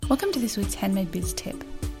Welcome to this week's Handmade Biz Tip.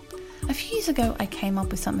 A few years ago, I came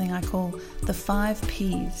up with something I call the 5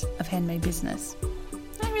 Ps of handmade business.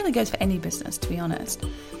 That really goes for any business, to be honest.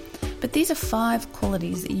 But these are 5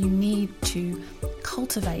 qualities that you need to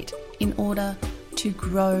cultivate in order to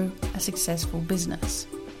grow a successful business.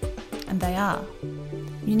 And they are: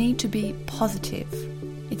 you need to be positive.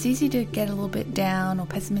 It's easy to get a little bit down or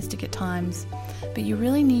pessimistic at times, but you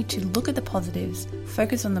really need to look at the positives,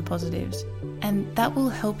 focus on the positives, and that will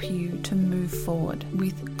help you to move forward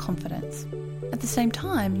with confidence. At the same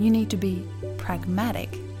time, you need to be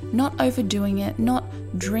pragmatic, not overdoing it, not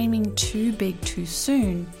dreaming too big too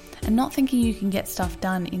soon, and not thinking you can get stuff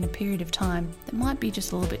done in a period of time that might be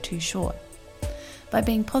just a little bit too short. By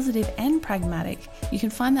being positive and pragmatic, you can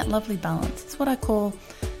find that lovely balance. It's what I call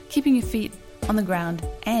keeping your feet on the ground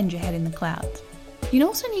and your head in the clouds. You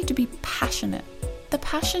also need to be passionate. The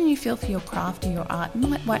passion you feel for your craft or your art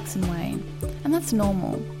might wax and wane, and that's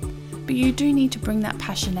normal. But you do need to bring that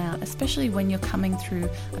passion out, especially when you're coming through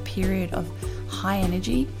a period of high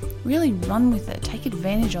energy. Really run with it, take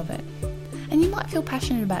advantage of it. And you might feel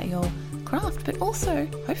passionate about your craft, but also,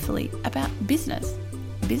 hopefully, about business.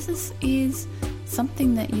 Business is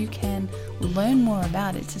something that you can learn more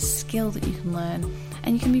about. It's a skill that you can learn,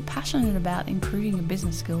 and you can be passionate about improving your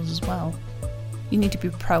business skills as well. You need to be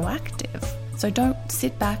proactive. So don't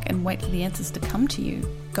sit back and wait for the answers to come to you.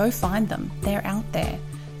 Go find them. They're out there.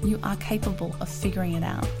 You are capable of figuring it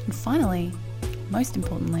out. And finally, most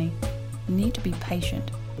importantly, you need to be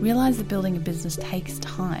patient. Realize that building a business takes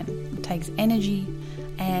time. It takes energy,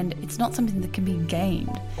 and it's not something that can be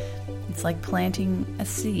gamed. It's like planting a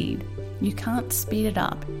seed. You can't speed it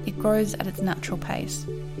up. It grows at its natural pace.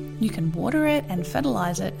 You can water it and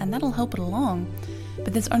fertilize it, and that'll help it along,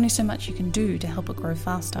 but there's only so much you can do to help it grow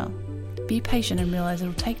faster. Be patient and realize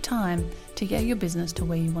it'll take time to get your business to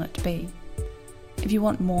where you want it to be. If you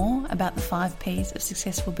want more about the 5 Ps of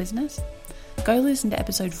successful business, go listen to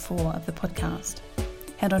episode 4 of the podcast.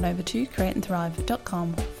 Head on over to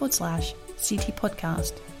createandthrive.com/CT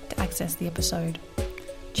podcast to access the episode.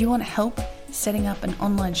 Do you want help setting up an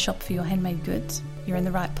online shop for your handmade goods? You're in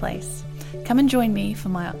the right place. Come and join me for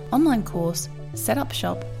my online course, Set Up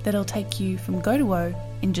Shop, that'll take you from go to woe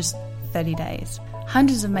in just 30 days.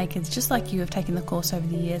 Hundreds of makers just like you have taken the course over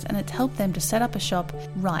the years, and it's helped them to set up a shop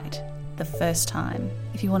right the first time.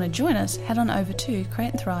 If you want to join us, head on over to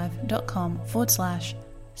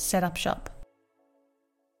createandthrive.com/setupshop.